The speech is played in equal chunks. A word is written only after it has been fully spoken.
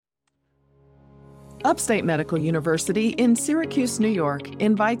Upstate Medical University in Syracuse, New York,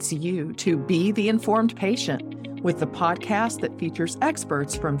 invites you to be the informed patient with the podcast that features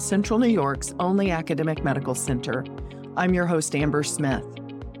experts from Central New York's only academic medical center. I'm your host, Amber Smith.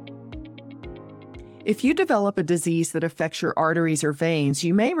 If you develop a disease that affects your arteries or veins,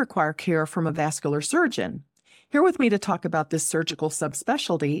 you may require care from a vascular surgeon. Here with me to talk about this surgical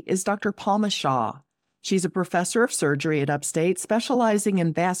subspecialty is Dr. Palma Shah. She's a professor of surgery at Upstate, specializing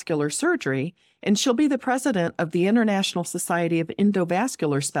in vascular surgery, and she'll be the president of the International Society of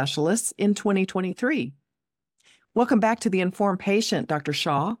Endovascular Specialists in 2023. Welcome back to The Informed Patient, Dr.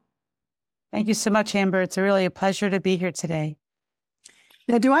 Shah. Thank you so much, Amber. It's really a pleasure to be here today.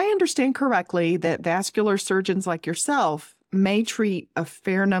 Now, do I understand correctly that vascular surgeons like yourself may treat a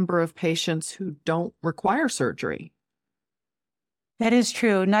fair number of patients who don't require surgery? That is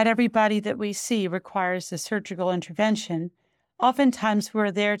true. Not everybody that we see requires a surgical intervention. Oftentimes,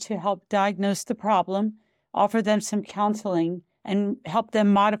 we're there to help diagnose the problem, offer them some counseling, and help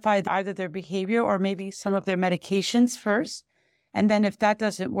them modify either their behavior or maybe some of their medications first. And then if that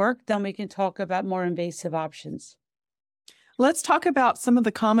doesn't work, then we can talk about more invasive options. Let's talk about some of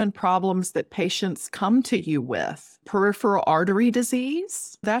the common problems that patients come to you with. Peripheral artery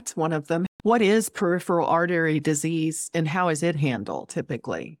disease, that's one of them. What is peripheral artery disease and how is it handled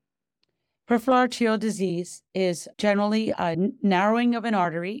typically? Peripheral arterial disease is generally a narrowing of an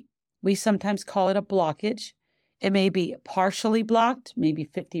artery. We sometimes call it a blockage. It may be partially blocked, maybe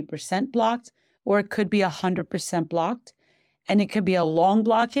 50% blocked, or it could be 100% blocked. And it could be a long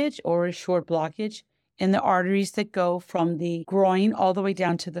blockage or a short blockage in the arteries that go from the groin all the way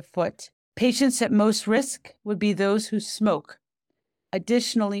down to the foot. Patients at most risk would be those who smoke.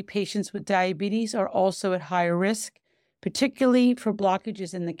 Additionally, patients with diabetes are also at higher risk, particularly for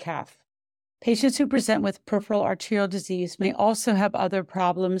blockages in the calf. Patients who present with peripheral arterial disease may also have other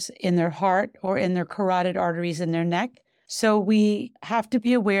problems in their heart or in their carotid arteries in their neck. So we have to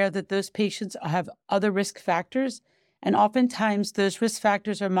be aware that those patients have other risk factors, and oftentimes those risk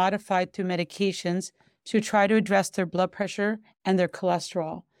factors are modified through medications to try to address their blood pressure and their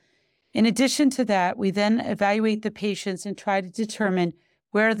cholesterol. In addition to that, we then evaluate the patients and try to determine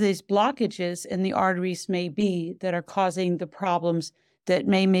where these blockages in the arteries may be that are causing the problems that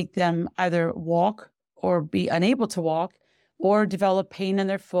may make them either walk or be unable to walk or develop pain in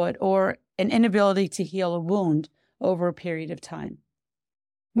their foot or an inability to heal a wound over a period of time.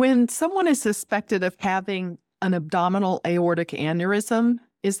 When someone is suspected of having an abdominal aortic aneurysm,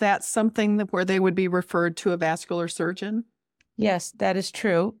 is that something where they would be referred to a vascular surgeon? Yes, that is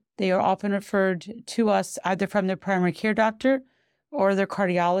true. They are often referred to us either from their primary care doctor or their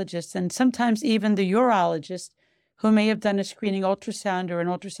cardiologist, and sometimes even the urologist who may have done a screening ultrasound or an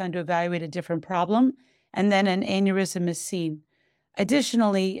ultrasound to evaluate a different problem, and then an aneurysm is seen.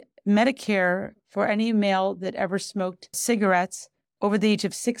 Additionally, Medicare for any male that ever smoked cigarettes over the age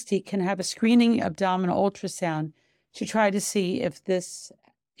of 60 can have a screening abdominal ultrasound to try to see if this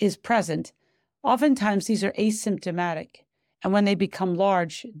is present. Oftentimes, these are asymptomatic. And when they become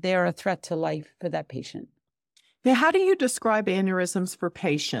large, they are a threat to life for that patient. Now, how do you describe aneurysms for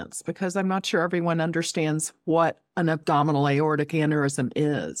patients? Because I'm not sure everyone understands what an abdominal aortic aneurysm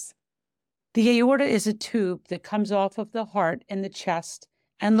is. The aorta is a tube that comes off of the heart in the chest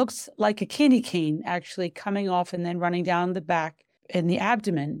and looks like a candy cane actually coming off and then running down the back in the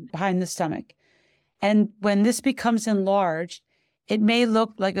abdomen behind the stomach. And when this becomes enlarged, it may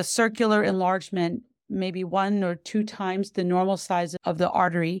look like a circular enlargement, maybe 1 or 2 times the normal size of the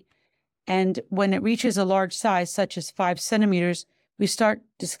artery. And when it reaches a large size, such as 5 centimeters, we start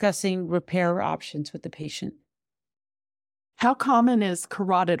discussing repair options with the patient. How common is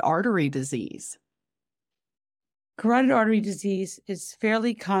carotid artery disease? Carotid artery disease is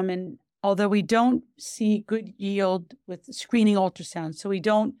fairly common, although we don't see good yield with screening ultrasound. So we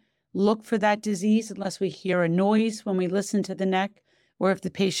don't look for that disease unless we hear a noise when we listen to the neck or if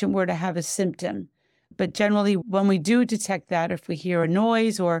the patient were to have a symptom. But generally, when we do detect that, if we hear a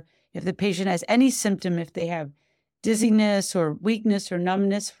noise or if the patient has any symptom, if they have dizziness or weakness or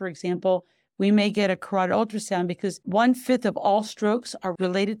numbness, for example, we may get a carotid ultrasound because 1/5 of all strokes are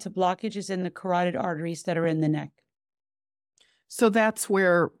related to blockages in the carotid arteries that are in the neck. So that's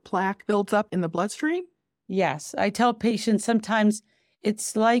where plaque builds up in the bloodstream? Yes. I tell patients sometimes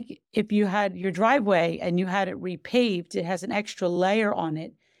it's like if you had your driveway and you had it repaved, it has an extra layer on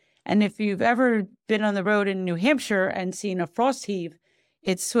it. And if you've ever been on the road in New Hampshire and seen a frost heave,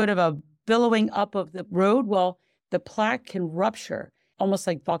 it's sort of a billowing up of the road. Well, the plaque can rupture, almost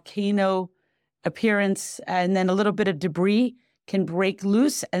like volcano appearance, and then a little bit of debris can break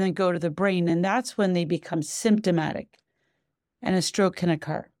loose and then go to the brain. And that's when they become symptomatic and a stroke can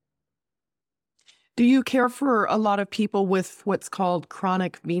occur. Do you care for a lot of people with what's called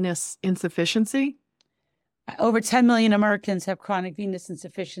chronic venous insufficiency? Over 10 million Americans have chronic venous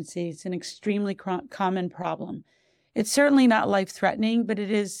insufficiency. It's an extremely common problem. It's certainly not life-threatening, but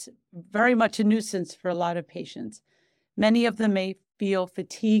it is very much a nuisance for a lot of patients. Many of them may feel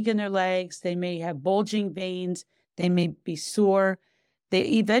fatigue in their legs. They may have bulging veins. They may be sore. They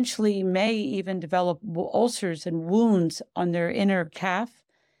eventually may even develop ulcers and wounds on their inner calf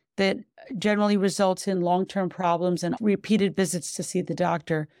that generally results in long-term problems and repeated visits to see the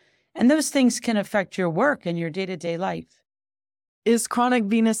doctor. And those things can affect your work and your day-to-day life. Is chronic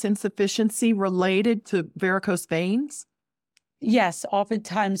venous insufficiency related to varicose veins? Yes,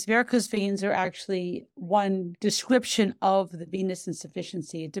 oftentimes varicose veins are actually one description of the venous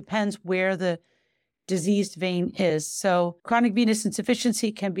insufficiency. It depends where the diseased vein is. So chronic venous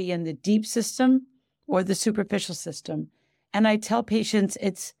insufficiency can be in the deep system or the superficial system. And I tell patients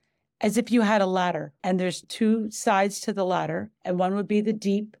it's as if you had a ladder and there's two sides to the ladder, and one would be the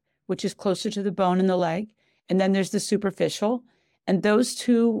deep, which is closer to the bone in the leg, and then there's the superficial. And those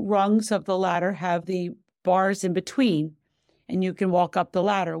two rungs of the ladder have the bars in between, and you can walk up the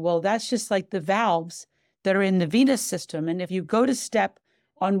ladder. Well, that's just like the valves that are in the venous system. And if you go to step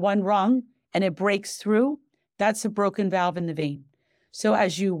on one rung and it breaks through, that's a broken valve in the vein. So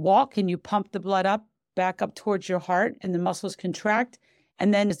as you walk and you pump the blood up, back up towards your heart, and the muscles contract,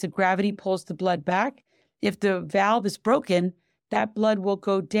 and then as the gravity pulls the blood back, if the valve is broken, that blood will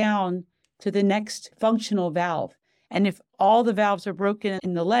go down to the next functional valve. And if all the valves are broken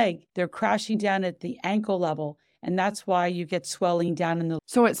in the leg, they're crashing down at the ankle level. And that's why you get swelling down in the...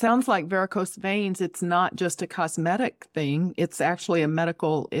 So it sounds like varicose veins, it's not just a cosmetic thing, it's actually a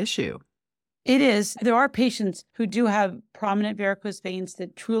medical issue. It is. There are patients who do have prominent varicose veins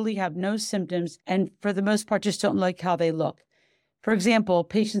that truly have no symptoms and for the most part just don't like how they look. For example,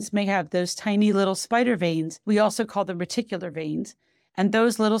 patients may have those tiny little spider veins. We also call them reticular veins. And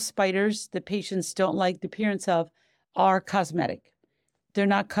those little spiders the patients don't like the appearance of are cosmetic. They're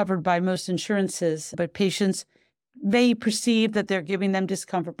not covered by most insurances, but patients may perceive that they're giving them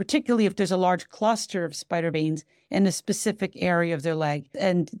discomfort, particularly if there's a large cluster of spider veins in a specific area of their leg,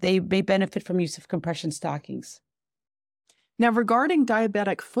 and they may benefit from use of compression stockings. Now, regarding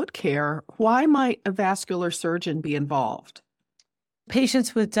diabetic foot care, why might a vascular surgeon be involved?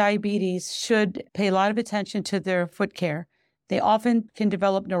 Patients with diabetes should pay a lot of attention to their foot care. They often can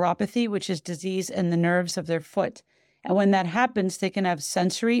develop neuropathy, which is disease in the nerves of their foot. And when that happens, they can have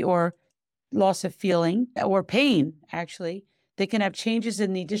sensory or loss of feeling or pain, actually. They can have changes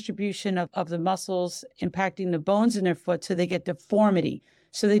in the distribution of the muscles impacting the bones in their foot, so they get deformity.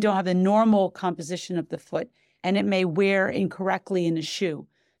 So they don't have the normal composition of the foot, and it may wear incorrectly in a shoe.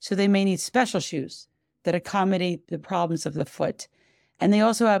 So they may need special shoes that accommodate the problems of the foot. And they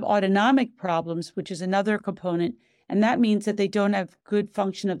also have autonomic problems, which is another component. And that means that they don't have good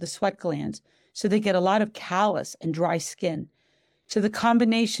function of the sweat glands. So they get a lot of callus and dry skin. So the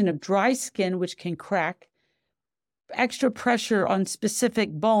combination of dry skin, which can crack, extra pressure on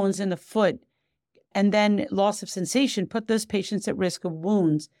specific bones in the foot, and then loss of sensation put those patients at risk of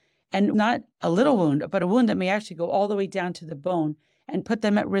wounds. And not a little wound, but a wound that may actually go all the way down to the bone and put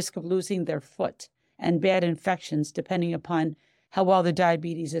them at risk of losing their foot and bad infections, depending upon how well the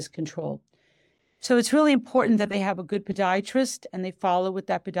diabetes is controlled. So it's really important that they have a good podiatrist and they follow with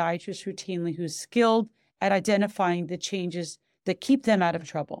that podiatrist routinely who's skilled at identifying the changes that keep them out of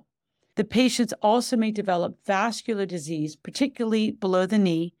trouble. The patients also may develop vascular disease, particularly below the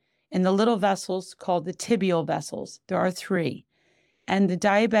knee, in the little vessels called the tibial vessels. There are 3. And the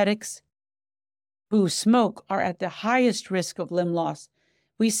diabetics who smoke are at the highest risk of limb loss.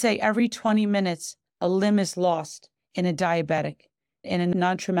 We say every 20 minutes, a limb is lost in a diabetic in a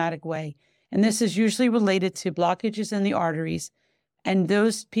non-traumatic way. And this is usually related to blockages in the arteries. And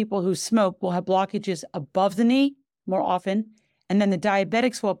those people who smoke will have blockages above the knee more often. And then the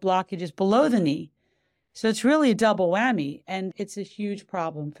diabetics will have blockages below the knee. So it's really a double whammy, and it's a huge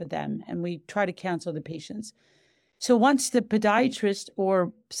problem for them. And we try to counsel the patients. So once the podiatrist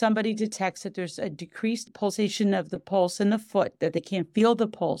or somebody detects that there's a decreased pulsation of the pulse in the foot, that they can't feel the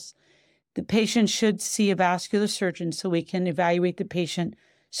pulse, the patient should see a vascular surgeon so we can evaluate the patient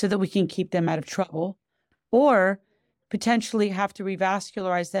so that we can keep them out of trouble, or potentially have to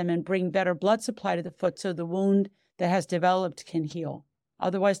revascularize them and bring better blood supply to the foot so the wound that has developed can heal.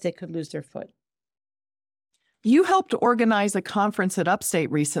 Otherwise, they could lose their foot. You helped organize a conference at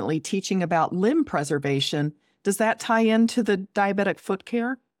Upstate recently teaching about limb preservation. Does that tie into the diabetic foot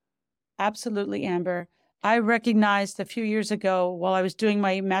care? Absolutely, Amber. I recognized a few years ago while I was doing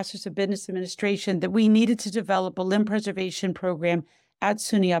my Master's of Business Administration that we needed to develop a limb preservation program at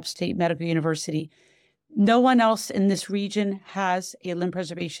SUNY Upstate Medical University. No one else in this region has a limb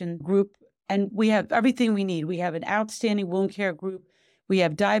preservation group, and we have everything we need. We have an outstanding wound care group. We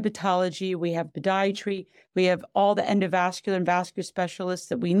have diabetology. We have podiatry. We have all the endovascular and vascular specialists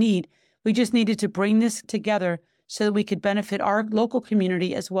that we need. We just needed to bring this together so that we could benefit our local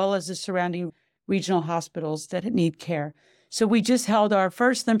community as well as the surrounding regional hospitals that need care. So we just held our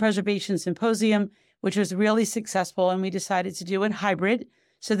first limb preservation symposium, which was really successful, and we decided to do it hybrid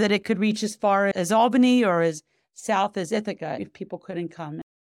so that it could reach as far as Albany or as south as Ithaca if people couldn't come.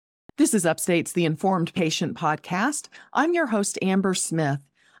 This is Upstate's The Informed Patient Podcast. I'm your host, Amber Smith.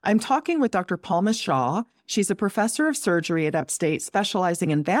 I'm talking with Dr. Palma Shah. She's a professor of surgery at Upstate, specializing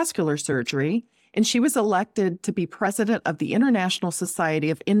in vascular surgery, and she was elected to be president of the International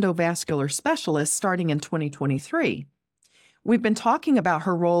Society of Endovascular Specialists starting in 2023. We've been talking about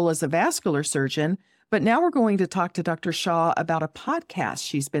her role as a vascular surgeon, but now we're going to talk to Dr. Shah about a podcast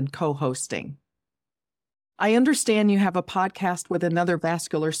she's been co-hosting. I understand you have a podcast with another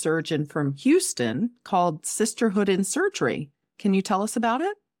vascular surgeon from Houston called Sisterhood in Surgery. Can you tell us about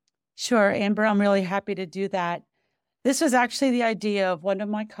it? Sure, Amber, I'm really happy to do that. This was actually the idea of one of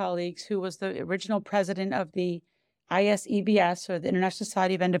my colleagues who was the original president of the ISEBS, or the International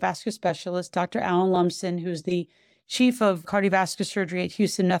Society of Endovascular Specialists, Dr. Alan Lumsden, who's the chief of cardiovascular surgery at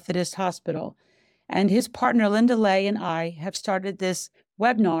Houston Methodist Hospital. And his partner, Linda Lay, and I have started this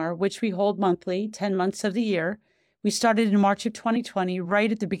webinar, which we hold monthly, 10 months of the year. We started in March of 2020,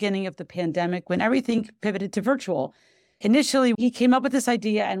 right at the beginning of the pandemic, when everything pivoted to virtual. Initially, he came up with this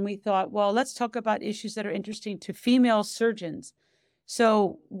idea, and we thought, well, let's talk about issues that are interesting to female surgeons.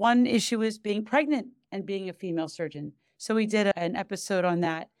 So one issue is being pregnant and being a female surgeon. So we did an episode on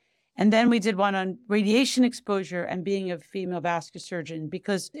that. And then we did one on radiation exposure and being a female vascular surgeon,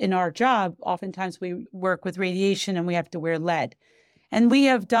 because in our job, oftentimes we work with radiation and we have to wear lead. And we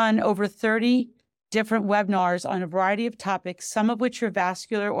have done over 30 different webinars on a variety of topics, some of which are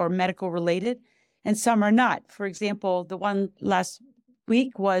vascular or medical related, and some are not. For example, the one last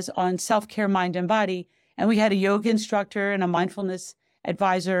week was on self-care, mind and body, and we had a yoga instructor and a mindfulness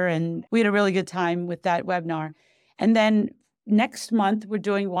advisor, and we had a really good time with that webinar. And then next month, we're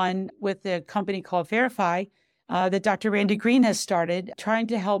doing one with a company called Verify that Dr. Randy Green has started, trying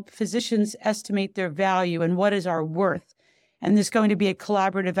to help physicians estimate their value and what is our worth. And there's going to be a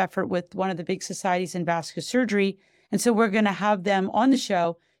collaborative effort with one of the big societies in vascular surgery. And so we're going to have them on the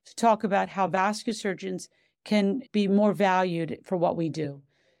show to talk about how vascular surgeons can be more valued for what we do.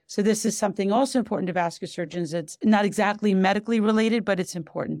 So this is something also important to vascular surgeons. It's not exactly medically related, but it's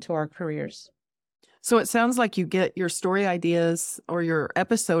important to our careers. So it sounds like you get your story ideas or your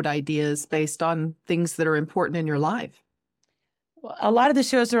episode ideas based on things that are important in your life. Well, a lot of the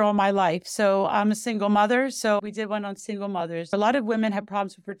shows are all my life. So I'm a single mother. So we did one on single mothers. A lot of women have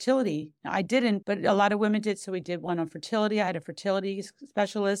problems with fertility. I didn't, but a lot of women did. So we did one on fertility. I had a fertility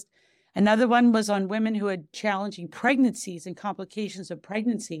specialist. Another one was on women who had challenging pregnancies and complications of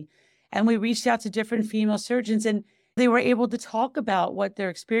pregnancy. And we reached out to different female surgeons, and they were able to talk about what their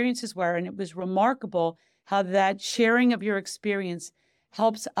experiences were. And it was remarkable how that sharing of your experience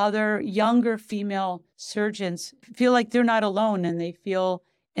helps other younger female surgeons feel like they're not alone, and they feel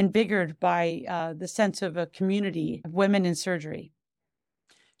invigorated by the sense of a community of women in surgery.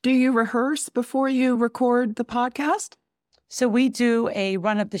 Do you rehearse before you record the podcast? So we do a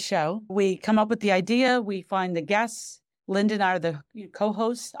run of the show. We come up with the idea. We find the guests. Linda and I are the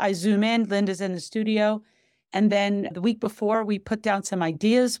co-hosts. I zoom in. Linda's in the studio. And then the week before, we put down some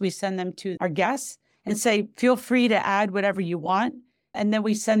ideas. We send them to our guests and say, feel free to add whatever you want. And then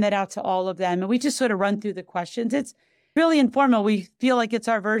we send that out to all of them. And we just sort of run through the questions. It's really informal. We feel like it's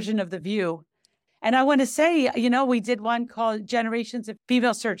our version of The View. And I want to say, we did one called Generations of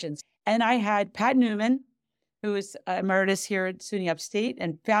Female Surgeons. And I had Pat Newman, who is emeritus here at SUNY Upstate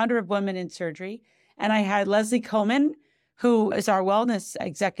and founder of Women in Surgery. And I had Leslie Coleman, who is our wellness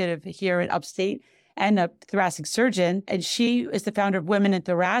executive here at Upstate and a thoracic surgeon. And she is the founder of Women in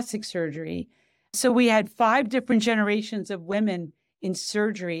Thoracic Surgery. So we had 5 different generations of women in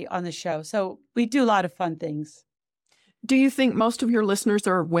surgery on the show. So we do a lot of fun things. Do you think most of your listeners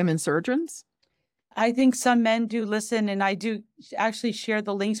are women surgeons? I think some men do listen, and I do actually share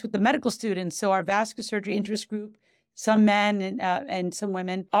the links with the medical students. So our vascular surgery interest group, some men and some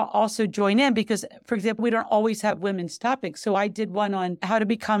women also join in because, for example, we don't always have women's topics. So I did one on how to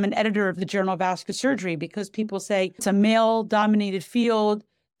become an editor of the Journal of Vascular Surgery because people say it's a male-dominated field.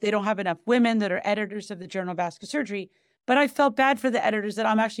 They don't have enough women that are editors of the Journal of Vascular Surgery. But I felt bad for the editors that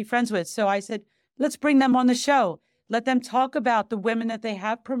I'm actually friends with. So I said, let's bring them on the show. Let them talk about the women that they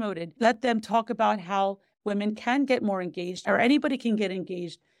have promoted. Let them talk about how women can get more engaged, or anybody can get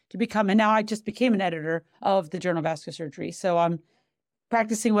engaged to become, and now I just became an editor of the Journal of Vascular Surgery. So I'm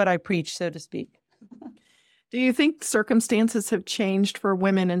practicing what I preach, so to speak. Do you think circumstances have changed for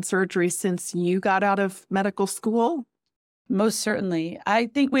women in surgery since you got out of medical school? Most certainly. I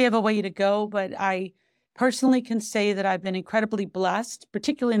think we have a way to go, but I personally can say that I've been incredibly blessed,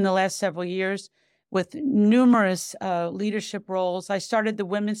 particularly in the last several years, with numerous leadership roles. I started the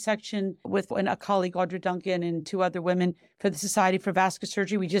women's section with a colleague, Audra Duncan, and 2 other women for the Society for Vascular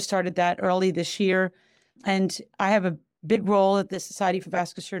Surgery. We just started that early this year. And I have a big role at the Society for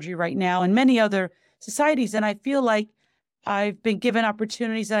Vascular Surgery right now and many other societies. And I feel like I've been given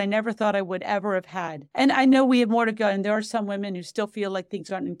opportunities that I never thought I would ever have had. And I know we have more to go. And there are some women who still feel like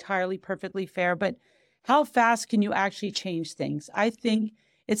things aren't entirely perfectly fair. But how fast can you actually change things? I think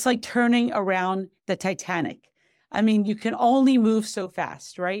it's like turning around the Titanic. I mean, you can only move so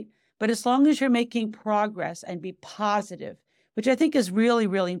fast, right? But as long as you're making progress and be positive, which I think is really,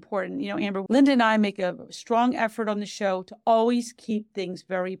 really important. You know, Amber, Linda and I make a strong effort on the show to always keep things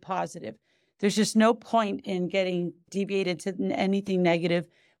very positive. There's just no point in getting deviated to anything negative.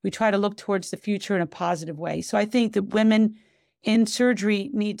 We try to look towards the future in a positive way. So I think that women in surgery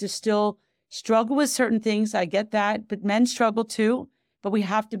need to still struggle with certain things. I get that, but men struggle too. But we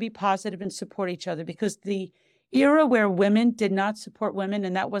have to be positive and support each other, because the era where women did not support women,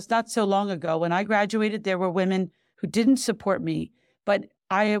 and that was not so long ago. When I graduated, there were women who didn't support me, but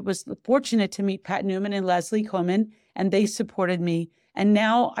I was fortunate to meet Pat Newman and Leslie Coleman, and they supported me. And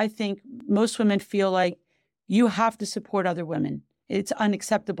now I think most women feel like you have to support other women. It's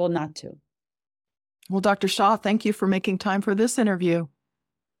unacceptable not to. Well, Dr. Shah, thank you for making time for this interview.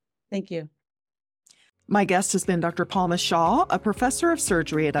 Thank you. My guest has been Dr. Palma Shah, a professor of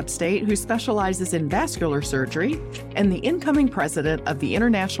surgery at Upstate who specializes in vascular surgery and the incoming president of the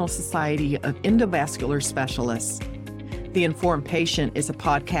International Society of Endovascular Specialists. The Informed Patient is a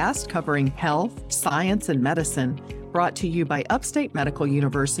podcast covering health, science, and medicine, brought to you by Upstate Medical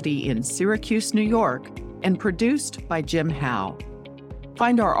University in Syracuse, New York, and produced by Jim Howe.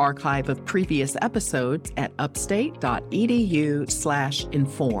 Find our archive of previous episodes at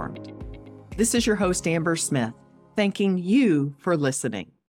upstate.edu/informed. This is your host, Amber Smith, thanking you for listening.